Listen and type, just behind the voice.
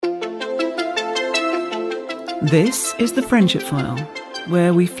This is the Friendship File,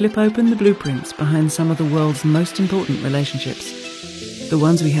 where we flip open the blueprints behind some of the world's most important relationships, the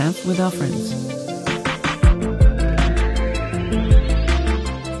ones we have with our friends.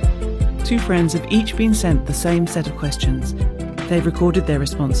 Two friends have each been sent the same set of questions. They've recorded their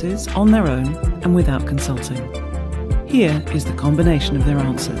responses on their own and without consulting. Here is the combination of their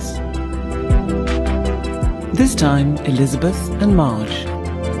answers. This time, Elizabeth and Marge.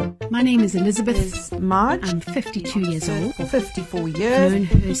 My name is Elizabeth. Marge. I'm 52 years old. For 54 I've years. known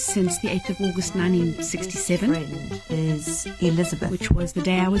her since the 8th of August 1967, Friend is Elizabeth. which was the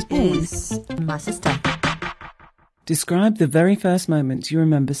day I was born. Is my sister. Describe the very first moment you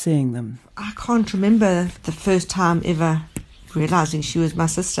remember seeing them. I can't remember the first time ever realising she was my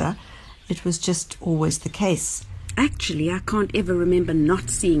sister. It was just always the case. Actually, I can't ever remember not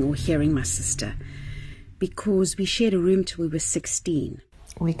seeing or hearing my sister because we shared a room till we were 16.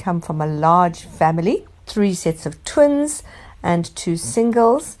 We come from a large family, 3 sets of twins and 2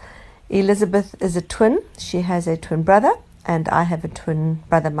 singles. Elizabeth is a twin. She has a twin brother, and I have a twin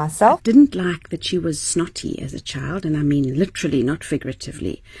brother myself. I didn't like that she was snotty as a child, and I mean literally, not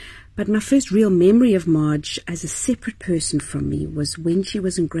figuratively. But my first real memory of Marge as a separate person from me was when she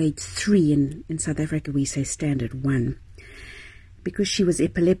was in grade 3. In South Africa, we say standard 1. Because she was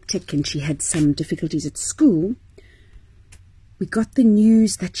epileptic and she had some difficulties at school, we got the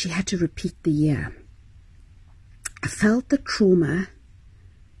news that she had to repeat the year. I felt the trauma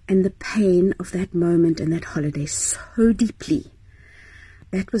and the pain of that moment and that holiday so deeply.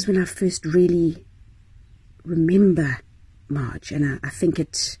 That was when I first really remember Marge, and I think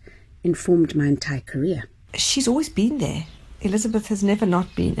it informed my entire career. She's always been there. Elizabeth has never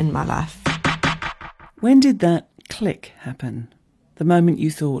not been in my life. When did that click happen? The moment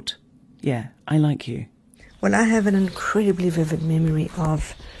you thought, yeah, I like you. Well, I have an incredibly vivid memory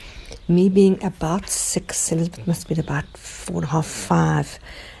of me being about 6. Elizabeth must have been about 4.5, 5.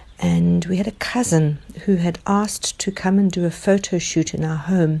 And we had a cousin who had asked to come and do a photo shoot in our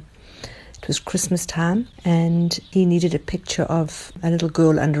home. It was Christmas time, and he needed a picture of a little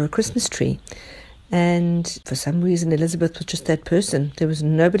girl under a Christmas tree. And for some reason, Elizabeth was just that person. There was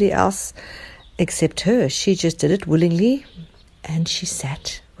nobody else except her. She just did it willingly, and she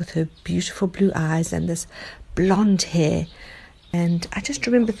sat with her beautiful blue eyes and this blonde hair. And I just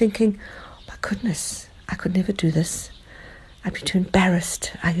remember thinking, oh my goodness, I could never do this. I'd be too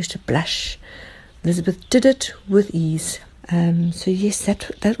embarrassed. I used to blush. Elizabeth did it with ease. So yes,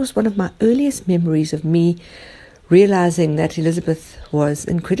 that was one of my earliest memories of me realizing that Elizabeth was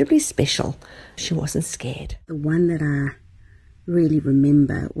incredibly special. She wasn't scared. The one that I really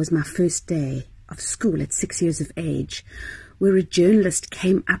remember was my first day of school at 6 years of age, where a journalist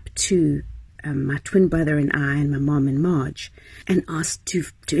came up to my twin brother and I and my mom and Marge and asked to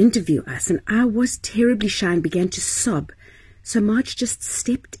interview us. And I was terribly shy and began to sob. So Marge just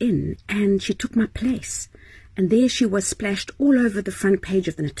stepped in and she took my place. And there she was, splashed all over the front page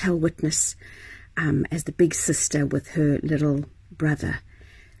of the Natal Witness as the big sister with her little brother.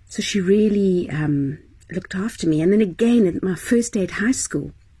 So she really looked after me. And then again, at my first day at high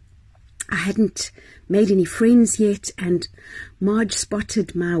school, I hadn't made any friends yet, and Marge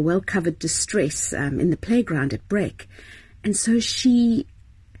spotted my well-covered distress in the playground at break. And so she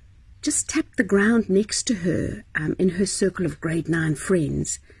just tapped the ground next to her in her circle of grade 9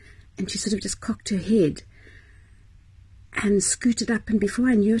 friends, and she sort of just cocked her head and scooted up, and before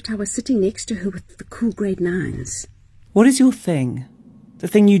I knew it, I was sitting next to her with the cool grade 9s. What is your thing? The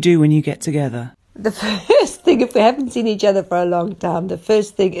thing you do when you get together? The first thing, if we haven't seen each other for a long time, the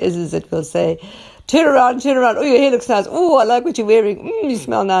first thing is that we'll say, turn around, oh, your hair looks nice, oh, I like what you're wearing, you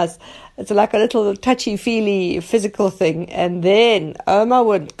smell nice. It's like a little touchy-feely physical thing. And then, oh my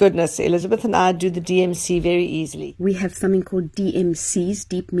word, goodness, Elizabeth and I do the DMC very easily. We have something called DMCs,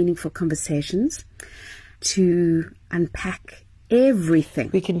 Deep Meaningful Conversations, to unpack everything.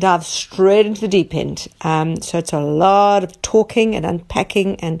 We can dive straight into the deep end. So it's a lot of talking and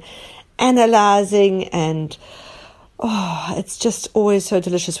unpacking and analysing, and it's just always so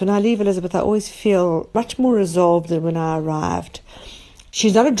delicious. When I leave Elizabeth, I always feel much more resolved than when I arrived.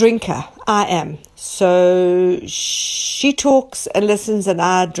 She's not a drinker. I am. So she talks and listens and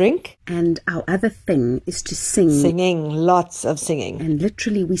I drink. And our other thing is to sing. Singing, lots of singing. And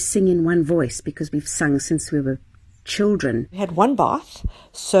literally we sing in one voice because we've sung since we were children. We had one bath,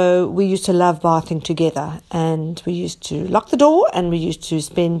 so we used to love bathing together, and we used to lock the door and we used to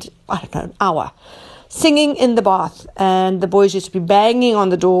spend, an hour singing in the bath, and the boys used to be banging on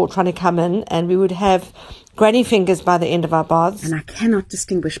the door trying to come in, and we would have granny fingers by the end of our baths. And I cannot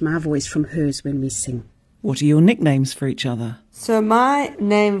distinguish my voice from hers when we sing. What are your nicknames for each other? So my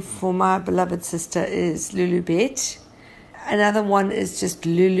name for my beloved sister is Lulu Bet. Another one is just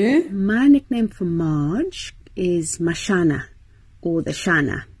Lulu. My nickname for Marge is Mashana, or the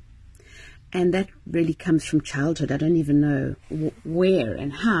Shana. And that really comes from childhood. I don't even know where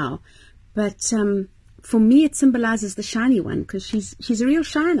and how. But for me, it symbolises the shiny one, because she's a real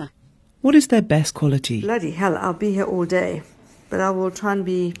shiner. What is their best quality? Bloody hell, I'll be here all day. But I will try and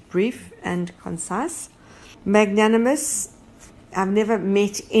be brief and concise. Magnanimous. I've never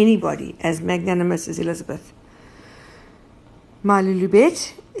met anybody as magnanimous as Elizabeth. My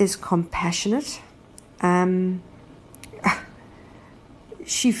Lulubet is compassionate.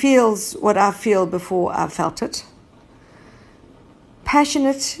 She feels what I feel before I've felt it.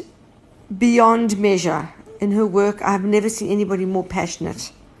 Passionate beyond measure. In her work, I've never seen anybody more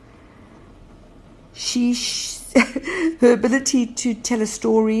passionate. Her ability to tell a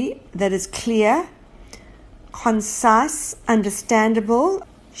story that is clear, concise, understandable.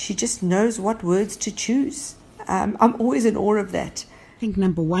 She just knows what words to choose. I'm always in awe of that. I think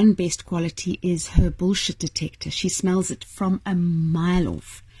number one best quality is her bullshit detector. She smells it from a mile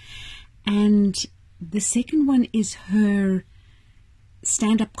off. And the second one is her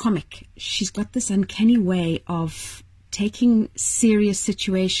stand-up comic. She's got this uncanny way of taking serious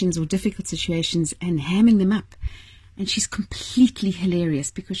situations or difficult situations and hamming them up. And she's completely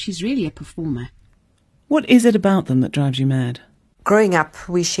hilarious because she's really a performer. What is it about them that drives you mad? Growing up,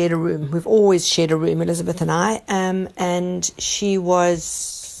 we shared a room. We've always shared a room, Elizabeth and I, and she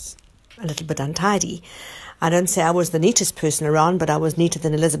was a little bit untidy. I don't say I was the neatest person around, but I was neater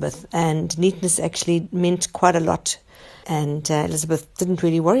than Elizabeth, and neatness actually meant quite a lot, and Elizabeth didn't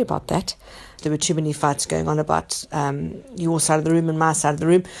really worry about that. There were too many fights going on about your side of the room and my side of the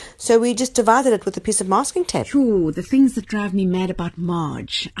room, so we just divided it with a piece of masking tape. Sure, the things that drive me mad about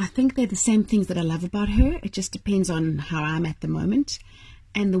Marge, I think they're the same things that I love about her. It just depends on how I'm at the moment.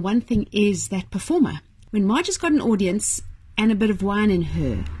 And the one thing is that performer. When Marge has got an audience and a bit of wine in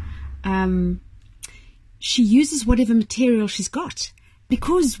her, she uses whatever material she's got.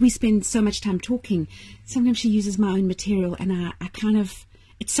 Because we spend so much time talking, sometimes she uses my own material, and I kind of...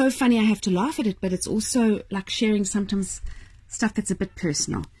 It's so funny I have to laugh at it, but it's also like sharing sometimes stuff that's a bit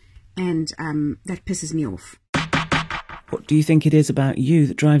personal, and that pisses me off. What do you think it is about you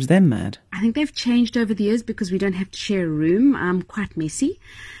that drives them mad? I think they've changed over the years because we don't have to share a room. I'm quite messy.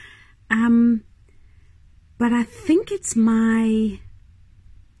 But I think it's my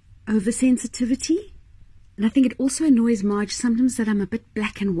oversensitivity. And I think it also annoys Marge sometimes that I'm a bit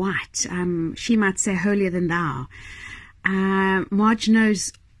black and white. She might say holier than thou. Marge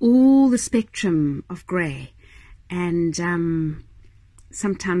knows all the spectrum of grey, and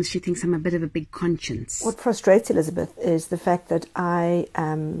sometimes she thinks I'm a bit of a big conscience. What frustrates Elizabeth is the fact that I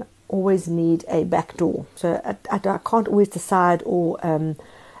always need a back door. So I can't always decide or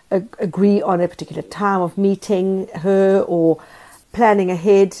agree on a particular time of meeting her or planning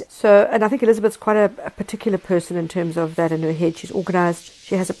ahead. So, and I think Elizabeth's quite a particular person in terms of that in her head. She's organised,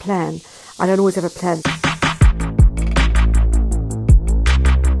 she has a plan. I don't always have a plan.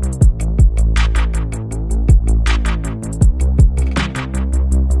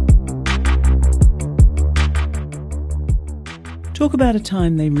 Talk about a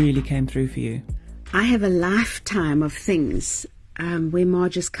time they really came through for you. I have a lifetime of things where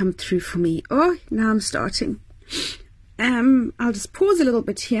Marge has come through for me. Oh, now I'm starting. I'll just pause a little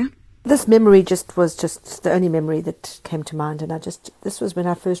bit here. This memory was just the only memory that came to mind, and this was when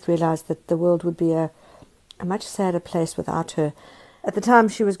I first realised that the world would be a much sadder place without her. At the time,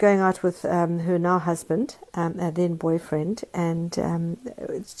 she was going out with her now husband, and then boyfriend, and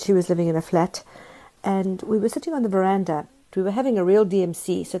she was living in a flat, and we were sitting on the veranda. We were having a real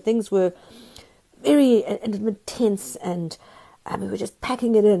DMC, so things were very intense, and we were just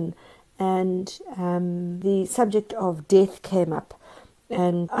packing it in. And the subject of death came up,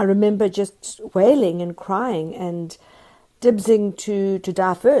 and I remember just wailing and crying and dibsing to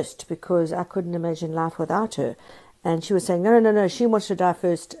die first because I couldn't imagine life without her. And she was saying, no, she wants to die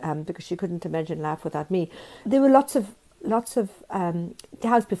first because she couldn't imagine life without me. There were lots of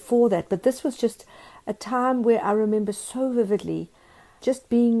times before that, but this was just a time where I remember so vividly just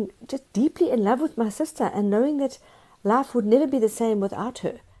being just deeply in love with my sister and knowing that life would never be the same without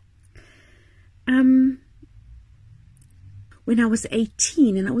her. When I was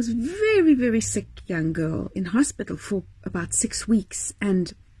 18, and I was a very, very sick young girl in hospital for about 6 weeks,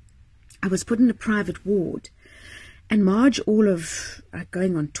 and I was put in a private ward, and Marge, all of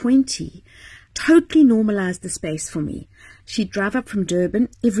going on 20, totally normalized the space for me. She'd drive up from Durban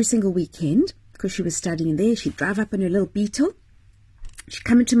every single weekend because she was studying there. She'd drive up in her little Beetle. She'd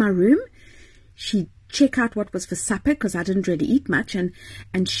come into my room. She'd check out what was for supper because I didn't really eat much, and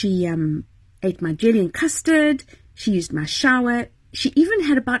she ate my jelly and custard. She used my shower. She even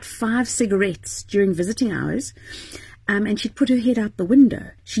had about 5 cigarettes during visiting hours, and she'd put her head out the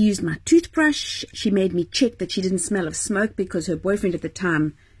window. She used my toothbrush. She made me check that she didn't smell of smoke because her boyfriend at the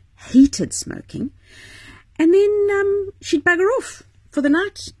time hated smoking. And then she'd bugger off for the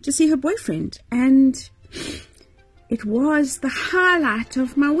night to see her boyfriend. And it was the highlight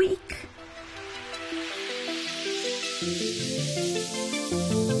of my week.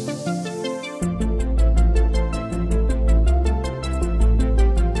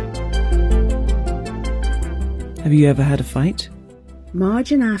 Have you ever had a fight?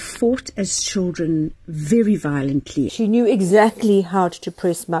 Marge and I fought as children very violently. She knew exactly how to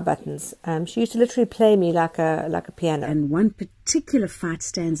press my buttons. She used to literally play me like a piano. And one particular fight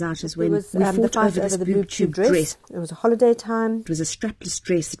stands out as when we fought over this the boob tube dress. It was a holiday time. It was a strapless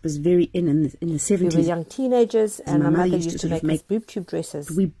dress. It was very in the 70s. We were young teenagers, and my mother used to make make us boob tube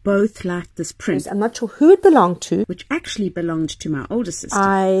dresses. We both liked this print, I'm not sure who it belonged to. which actually belonged to my older sister.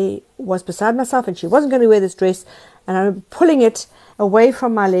 I was beside myself, and she wasn't going to wear this dress, and I remember pulling it away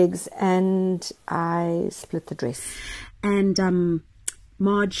from my legs, and I split the dress. And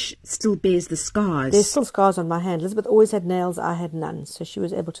Marge still bears the scars. There's still scars on my hand. Elizabeth always had nails, I had none, so she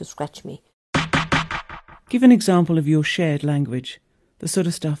was able to scratch me. Give an example of your shared language, the sort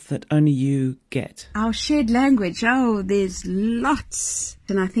of stuff that only you get. Our shared language, there's lots.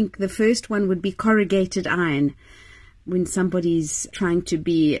 And I think the first one would be corrugated iron. When somebody's trying to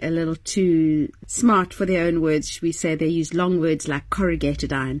be a little too smart for their own words, we say they use long words like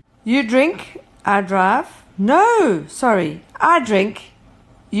corrugated iron. You drink, I drive. No, sorry, I drink,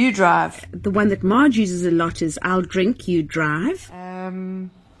 you drive. The one that Marge uses a lot is I'll drink, you drive.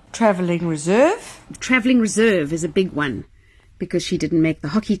 Travelling reserve. Travelling reserve is a big one because she didn't make the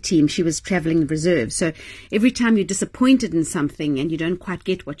hockey team. She was travelling reserve. So every time you're disappointed in something and you don't quite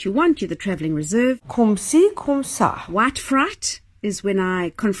get what you want, you're the travelling reserve. Comme ci, comme ça. White fright is when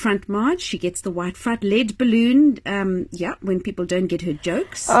I confront Marge. She gets the white fright. Lead balloon, when people don't get her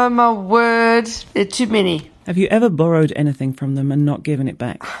jokes. Oh, my word. There are too many. Have you ever borrowed anything from them and not given it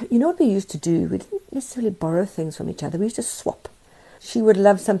back? You know what we used to do? We didn't necessarily borrow things from each other. We used to swap. She would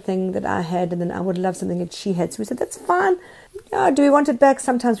love something that I had, and then I would love something that she had. So we said, that's fine. Do we want it back?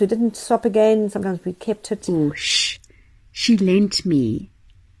 Sometimes we didn't swap again. Sometimes we kept it. Oh, shh. She lent me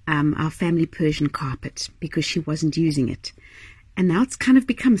our family Persian carpet because she wasn't using it. And now it's kind of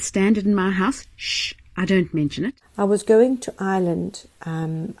become standard in my house. Shh, I don't mention it. I was going to Ireland.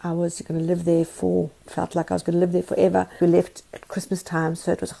 I was going to live there felt like I was going to live there forever. We left at Christmas time,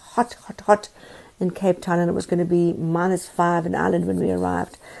 so it was hot, hot, hot in Cape Town, and it was going to be -5 in Ireland when we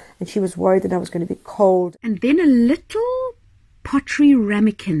arrived. And she was worried that I was going to be cold. And then a little pottery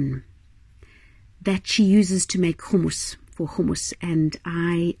ramekin that she uses to make hummus, and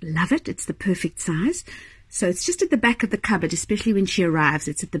I love it. It's the perfect size. So it's just at the back of the cupboard, especially when she arrives.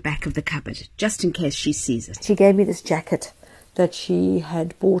 It's at the back of the cupboard, just in case she sees it. She gave me this jacket that she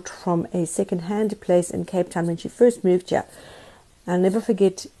had bought from a second-hand place in Cape Town when she first moved here. I'll never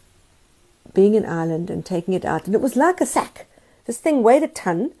forget being in Ireland and taking it out. And it was like a sack. This thing weighed a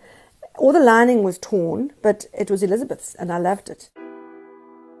ton. All the lining was torn, but it was Elizabeth's, and I loved it.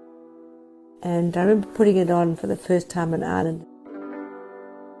 And I remember putting it on for the first time in Ireland.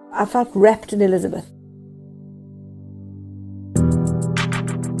 I felt wrapped in Elizabeth.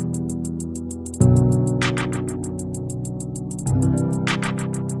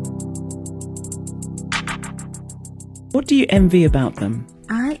 What do you envy about them?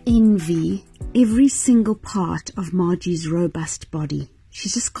 I envy every single part of Margie's robust body.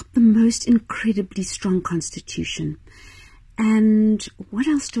 She's just got the most incredibly strong constitution. And what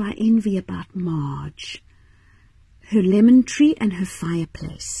else do I envy about Marge? Her lemon tree and her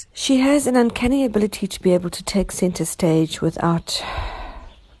fireplace. She has an uncanny ability to be able to take centre stage without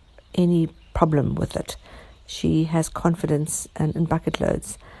any problem with it. She has confidence and in bucket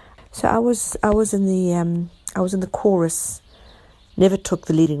loads. So I was in the chorus, never took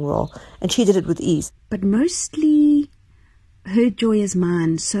the leading role, and she did it with ease. But mostly her joy is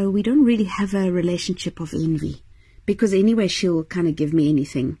mine, so we don't really have a relationship of envy. Because anyway, she'll kind of give me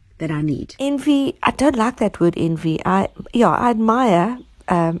anything that I need. Envy, I don't like that word envy. I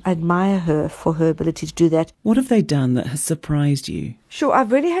admire her for her ability to do that. What have they done that has surprised you? Sure,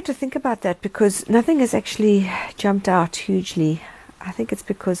 I've really had to think about that because nothing has actually jumped out hugely. I think it's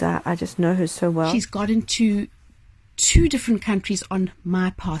because I just know her so well. She's got into 2 different countries on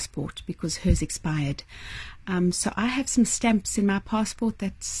my passport because hers expired. So I have some stamps in my passport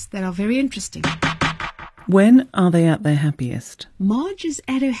that are very interesting. When are they at their happiest? Marge is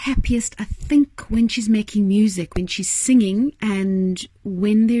at her happiest, I think, when she's making music, when she's singing, and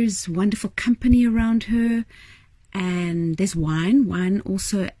when there's wonderful company around her, and there's wine. Wine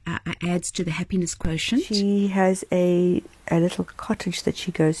also adds to the happiness quotient. She has a little cottage that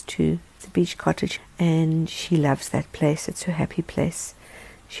she goes to, the beach cottage, and she loves that place. It's her happy place.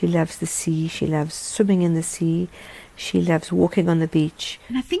 She loves the sea. She loves swimming in the sea. She loves walking on the beach.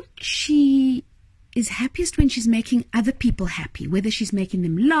 And I think she is happiest when she's making other people happy, whether she's making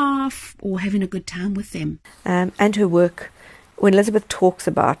them laugh or having a good time with them. And her work. When Elizabeth talks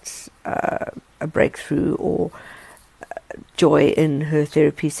about a breakthrough or joy in her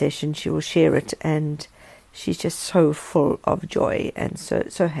therapy session, she will share it, and she's just so full of joy and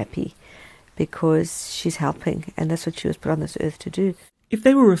so happy because she's helping, and that's what she was put on this earth to do. If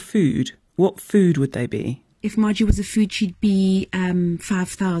they were a food, what food would they be? If Margie was a food, she'd be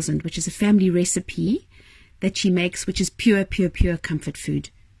 5,000, which is a family recipe that she makes, which is pure comfort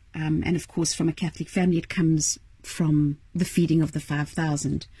food. And of course, from a Catholic family, it comes from the feeding of the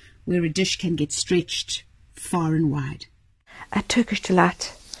 5,000, where a dish can get stretched far and wide. A Turkish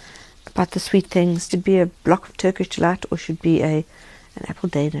delight, about the sweet things. Should be a block of Turkish delight or should be an apple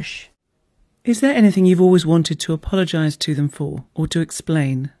Danish. Is there anything you've always wanted to apologise to them for or to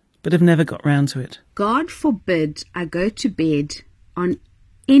explain, but have never got round to it? God forbid I go to bed on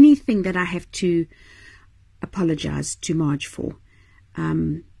anything that I have to apologise to Marge for.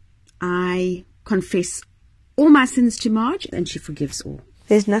 I confess all my sins to Marge, and she forgives all.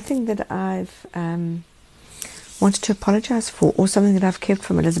 There's nothing that I've wanted to apologise for or something that I've kept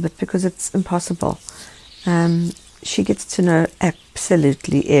from Elizabeth, because it's impossible. She gets to know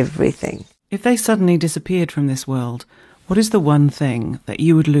absolutely everything. If they suddenly disappeared from this world, what is the one thing that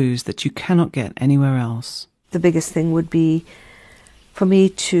you would lose that you cannot get anywhere else? The biggest thing would be for me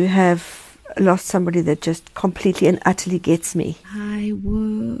to have lost somebody that just completely and utterly gets me. I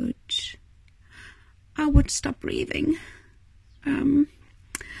would stop breathing.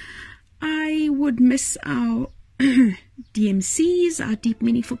 I would miss our DMCs, our deep,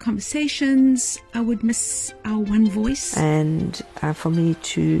 meaningful conversations. I would miss our one voice. And for me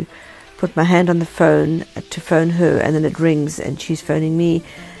to put my hand on the phone to phone her, and then it rings and she's phoning me,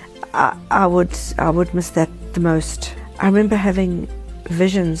 I would miss that the most. I remember having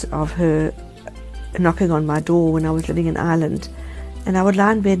visions of her knocking on my door when I was living in Ireland, and I would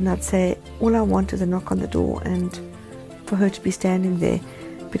lie in bed and I'd say, all I want is a knock on the door and for her to be standing there,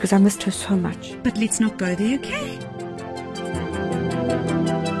 because I missed her so much. But let's not go there, okay?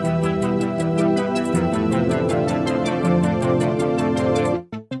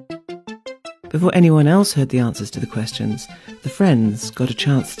 Before anyone else heard the answers to the questions, the friends got a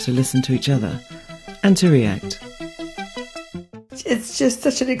chance to listen to each other and to react. It's just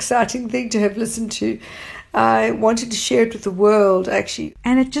such an exciting thing to have listened to. I wanted to share it with the world, actually.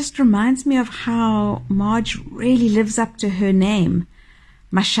 And it just reminds me of how Marge really lives up to her name,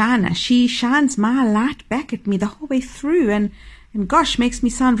 Mashana. She shines my light back at me the whole way through, and gosh, makes me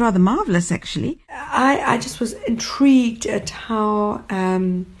sound rather marvellous, actually. I just was intrigued at how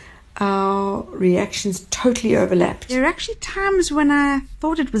our reactions totally overlapped. There are actually times when I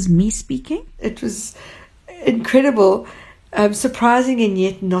thought it was me speaking. It was incredible, surprising and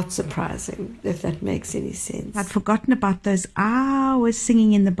yet not surprising, if that makes any sense. I'd forgotten about those hours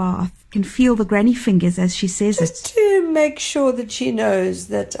singing in the bath. Can feel the granny fingers as she says Just it. to make sure that she knows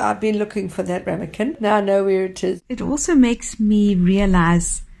that I've been looking for that ramekin. Now I know where it is. It also makes me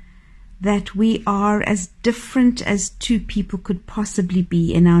realize that we are as different as two people could possibly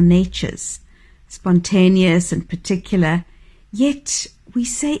be in our natures, spontaneous and particular, yet we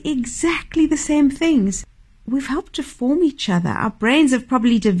say exactly the same things. We've helped to form each other. Our brains have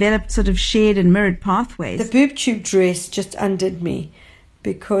probably developed sort of shared and mirrored pathways. The boob tube dress just undid me,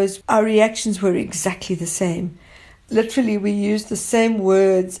 because our reactions were exactly the same. Literally, we used the same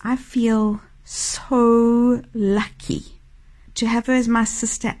words. I feel so lucky to have her as my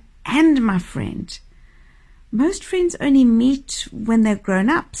sister and my friend. Most friends only meet when they're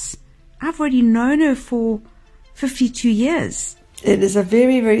grown-ups. I've already known her for 52 years. It is a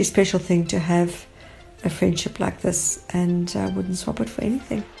very, very special thing to have a friendship like this, and I wouldn't swap it for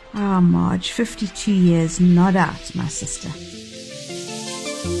anything. Ah, Marge, 52 years, not out, my sister.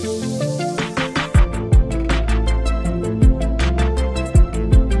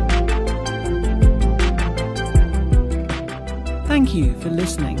 Thank you for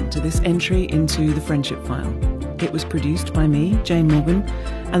listening to this entry into the Friendship File. It was produced by me, Jane Morgan,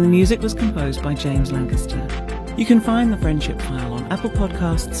 and the music was composed by James Lancaster. You can find the Friendship File on Apple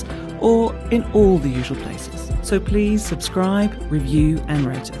Podcasts or in all the usual places. So please subscribe, review and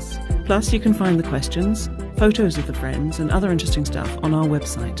rate us. Plus, you can find the questions, photos of the friends, and other interesting stuff on our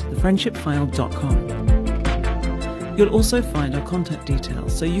website, thefriendshipfile.com. You'll also find our contact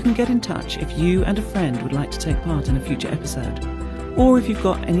details, so you can get in touch if you and a friend would like to take part in a future episode, or if you've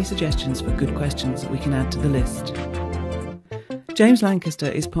got any suggestions for good questions that we can add to the list. James Lancaster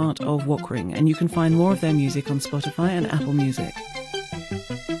is part of Walkring, and you can find more of their music on Spotify and Apple Music.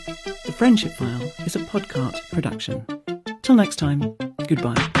 The Friendship File is a Podcart production. Till next time,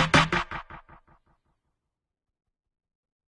 goodbye.